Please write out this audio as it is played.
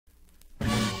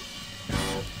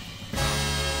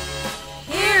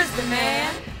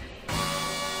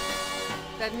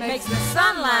that makes the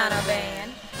Sunliner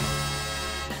band.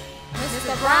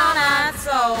 Mr. Brown-Eyed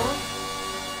Soul,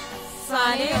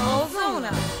 Sonny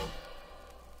Ozuna.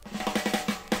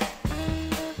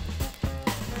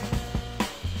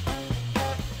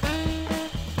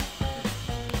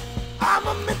 I'm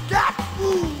a midnight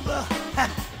mover,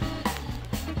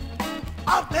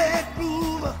 out there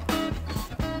groover,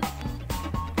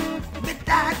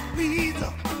 midnight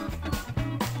breezer,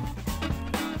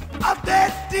 out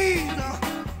there teaser,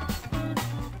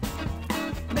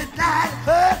 midnight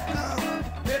hustler,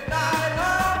 midnight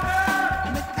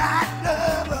lover, midnight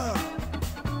lover,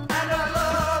 and a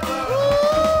lover.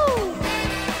 Ooh,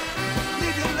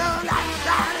 need your love like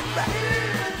shining bright,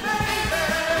 baby.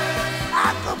 I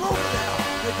come over there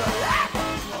with a light.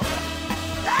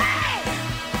 Hey,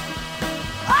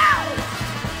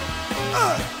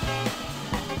 oh,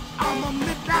 I'm a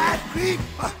midnight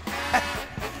creeper,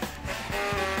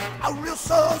 a real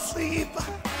soul sleeper,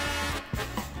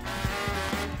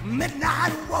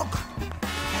 midnight walker,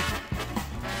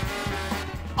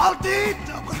 all day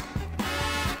dog,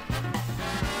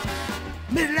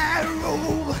 midnight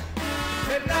rover,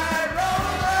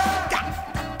 got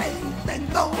the thing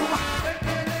over.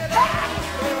 Hey,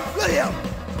 look here,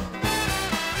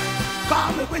 call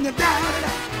me when you're down.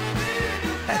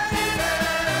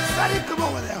 Sonny, come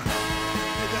over there.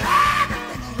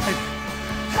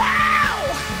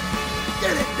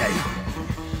 Get it down.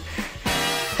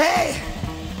 Hey,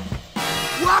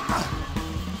 walker,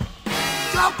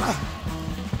 joker,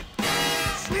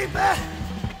 sleeper,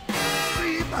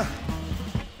 creeper,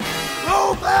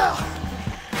 rover,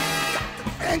 got the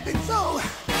thinking so.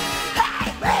 Hey,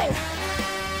 baby.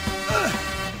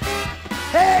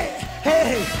 Hey,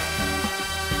 hey,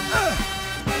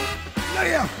 look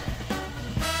here.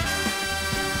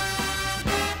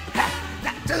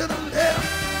 Not to the left.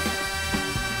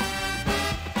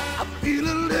 I feel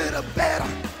a little better.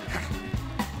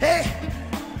 Hey,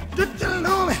 do you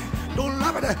know me? Don't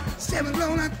love it. 7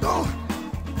 long I go.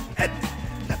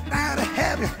 That's now to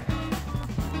have you.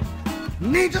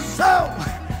 Need your soul.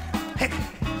 Hey,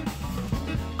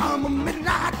 I'm a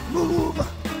midnight mover.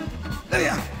 Look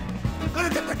here. Gonna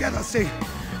get together, see.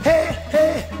 Hey,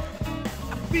 hey,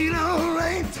 I feel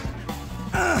alright.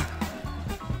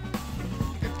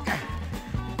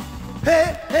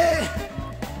 Hey, hey,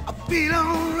 I feel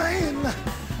alright.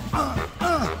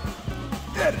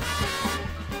 Get it.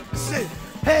 Say,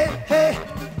 hey, hey,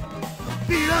 I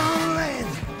feel alright.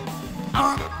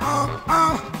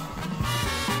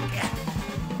 Yeah.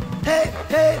 Hey,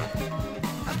 hey,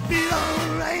 I feel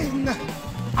alright.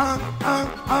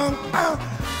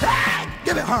 Hey,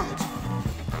 give it Hans.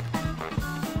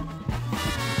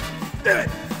 Do it.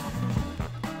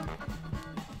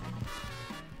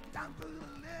 Down to the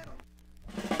little.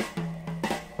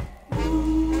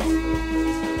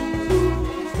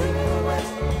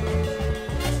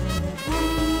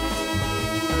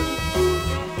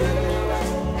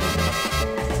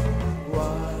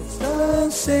 What's the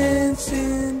sense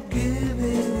in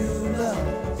giving you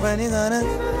love when you're gonna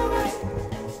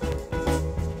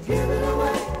give it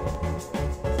away?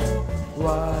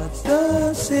 What's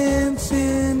the sense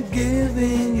in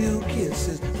giving you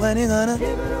kisses when you're gonna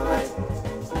give it away?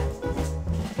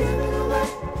 Give it away.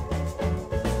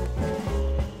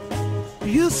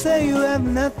 You say you have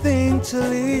nothing to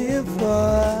live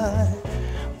for.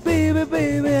 Baby,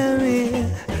 baby, I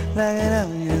mean, knocking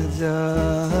on your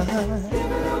door.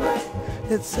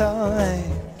 It's alright.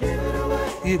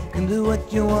 You can do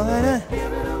what you wanna.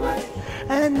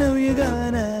 I know you're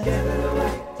gonna.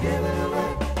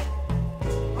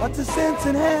 What's the sense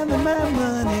in having my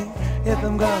money if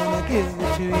I'm gonna give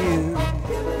it to you?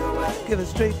 Give it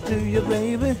straight to you,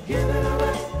 baby.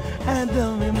 I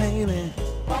don't mean maybe.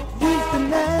 Use the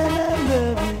night I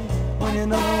love you when you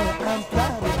know I'm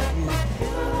proud of you.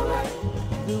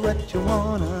 Do what you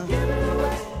wanna.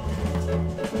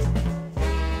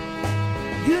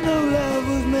 You know love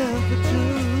was meant for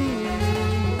two.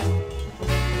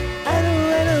 I know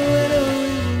it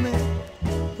was meant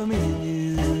for me and you.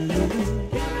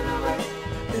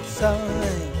 It's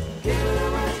alright.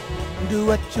 Do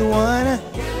what you wanna.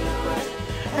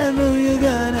 I know you're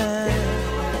gonna.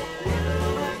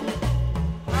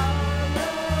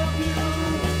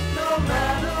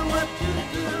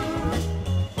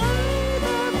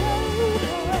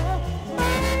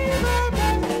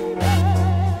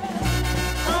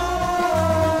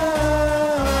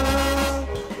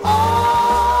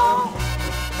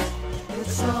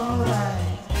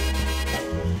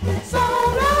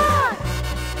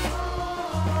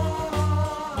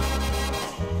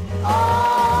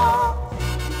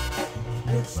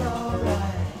 It's alright.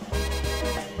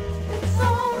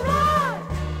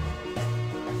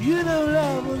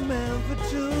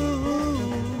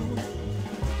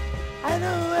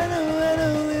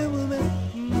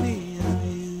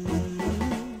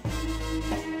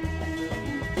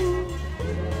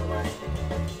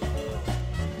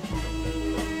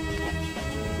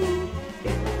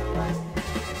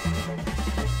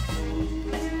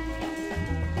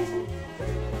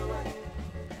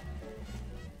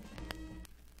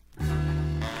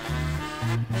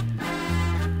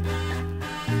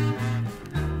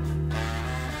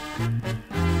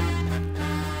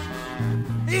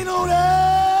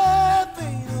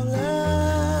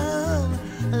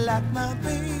 like my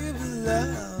baby's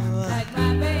love. Like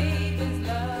my baby's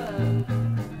love.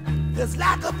 It's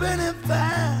like a burning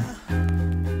fire,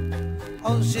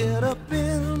 all shut up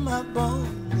in my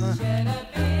bones. Shut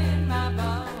up in my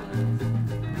bones.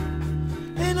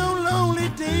 Ain't no lonely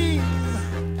days,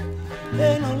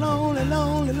 ain't no lonely,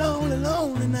 lonely, lonely,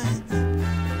 lonely nights.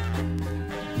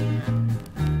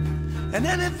 And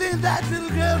anything that little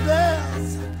girl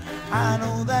does, I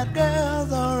know that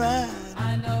girl's alright.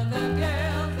 I know the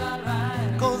girl's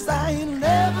alright. 'Cause I ain't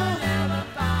never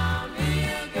Found me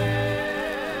a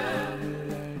girl.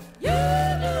 You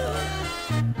do.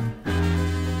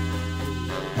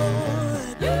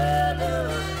 oh, You do.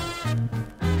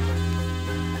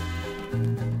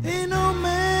 ain't no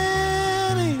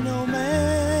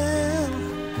man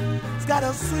has got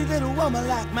a sweet little woman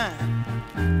like mine.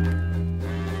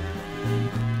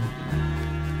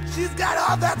 She's got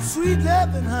all that sweet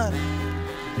loving, honey.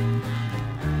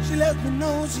 She lets me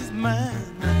know she's mine.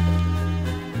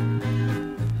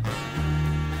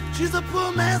 She's a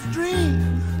poor man's dream.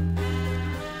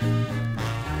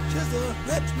 She's a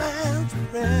rich man's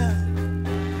prayer.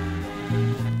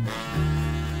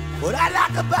 What I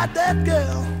like about that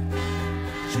girl,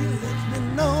 she lets me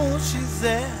know she's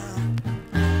there.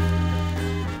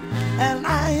 And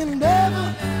I ain't never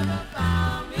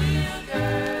Found me a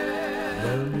girl.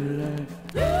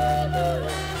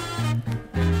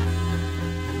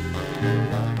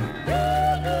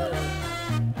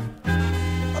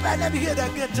 All right, let me hear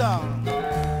that guitar.